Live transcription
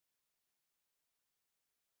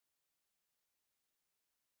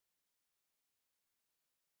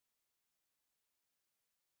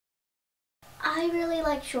I really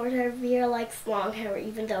like short hair. Vera likes long hair,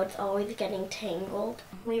 even though it's always getting tangled.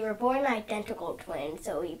 We were born identical twins,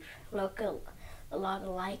 so we look a lot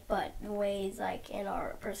alike, but the ways like in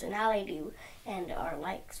our personality and our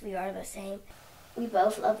likes, we are the same. We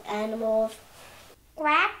both love animals.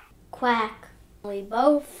 Quack. Quack. We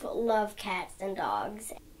both love cats and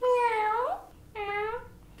dogs. Meow. Meow.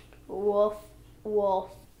 Woof. Woof.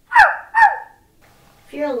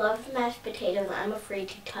 Vera loves mashed potatoes. I'm afraid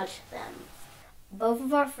to touch them. Both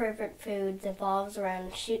of our favorite foods evolves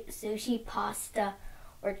around sushi, pasta,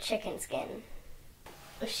 or chicken skin.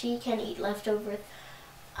 She can eat leftovers.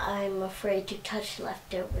 I'm afraid to touch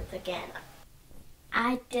leftovers again.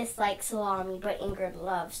 I dislike salami, but Ingrid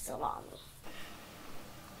loves salami.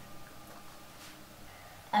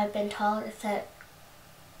 I've been taller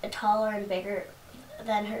and bigger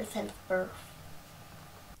than her since birth.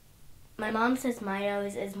 My mom says my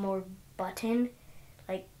nose is more button,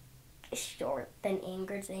 like short, than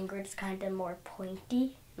Ingrid's. Ingrid's kind of more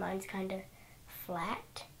pointy. Mine's kind of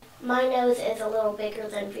flat. My nose is a little bigger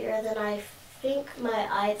than Vera. Then I think my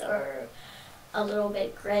eyes are a little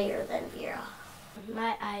bit grayer than Vera.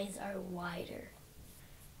 My eyes are wider.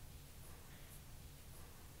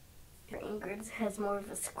 Ingrid's has more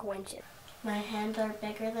of a squinch. My hands are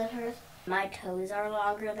bigger than hers. My toes are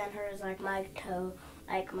longer than hers. Like my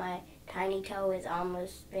tiny toe is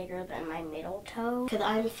almost bigger than my middle toe. Because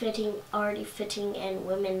I'm already fitting in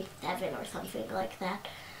women's 7 or something like that.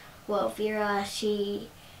 Well, Vera, she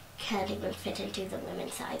can't even fit into the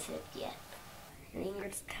women's sizes yet. And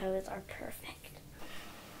Ingrid's toes are perfect.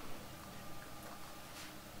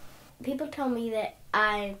 People tell me that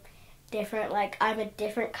I'm different, like I'm a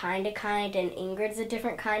different kind, and Ingrid's a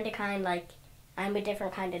different kind, like I'm a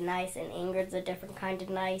different kind of nice, and Ingrid's a different kind of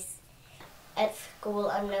nice. At school,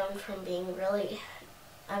 I'm known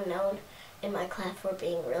in my class for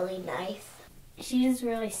being really nice. She's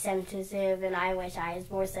really sensitive, and I wish I was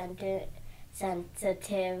more sensitive.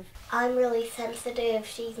 I'm really sensitive.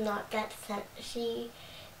 She's not that She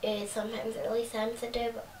is sometimes really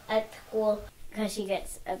sensitive at school because she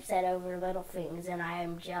gets upset over little things, and I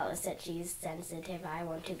am jealous that she's sensitive. I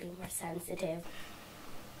want to be more sensitive.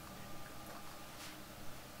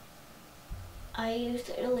 I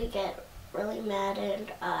usually get really mad, and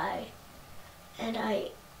I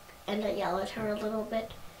yell at her a little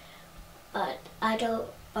bit, but I don't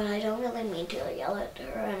really mean to yell at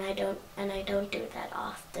her, and I don't do that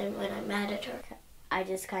often when I'm mad at her. I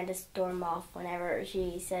just kind of storm off whenever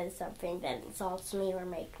she says something that insults me or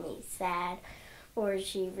makes me sad, or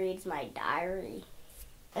she reads my diary.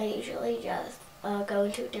 I usually just go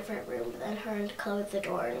into a different room than her and close the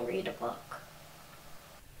door and read a book.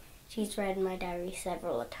 She's read my diary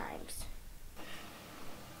several times.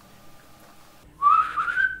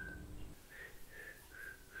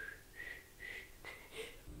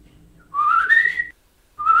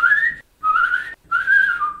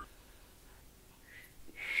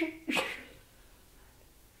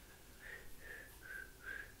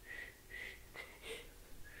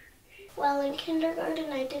 Well, in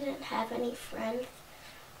kindergarten, I didn't have any friends.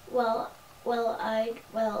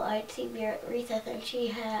 I'd see Vera at recess, and she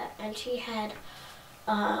had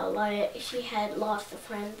lots of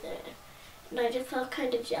friends, and I just felt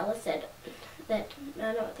kind of jealous that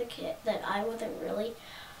none of the kids, that I wasn't really,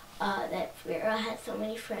 that Vera had so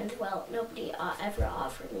many friends. Well, nobody ever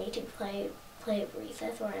offered me to play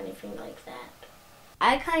recess or anything like that.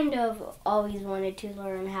 I kind of always wanted to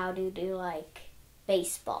learn how to do like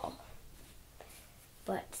baseball.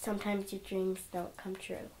 But sometimes your dreams don't come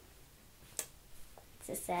true. It's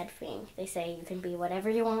a sad thing. They say you can be whatever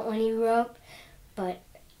you want when you grow up, but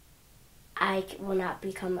I will not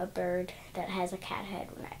become a bird that has a cat head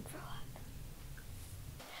when I grow up.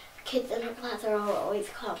 Kids in her class are always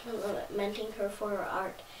complimenting her for her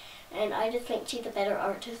art, and I just think she's a better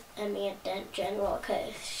artist than me in general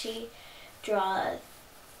because she draws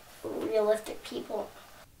realistic people.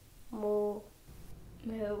 Moo.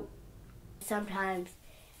 Moo. Sometimes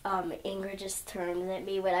Ingrid just turns at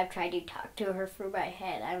me when I've tried to talk to her through my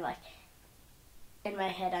head. I'm like, in my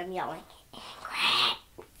head I'm yelling,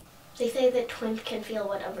 Ingrid. They say that twins can feel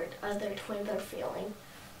what other twins are feeling.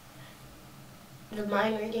 The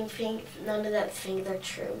mind reading thing, none of those things are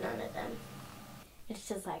true, none of them. It's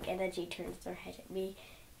just like, and then she turns her head at me,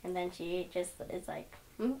 and then she just is like,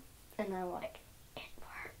 and I'm like, it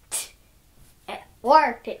worked. It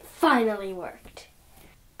worked, it finally worked.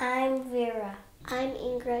 I'm Vera. I'm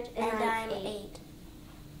Ingrid, and I'm 8.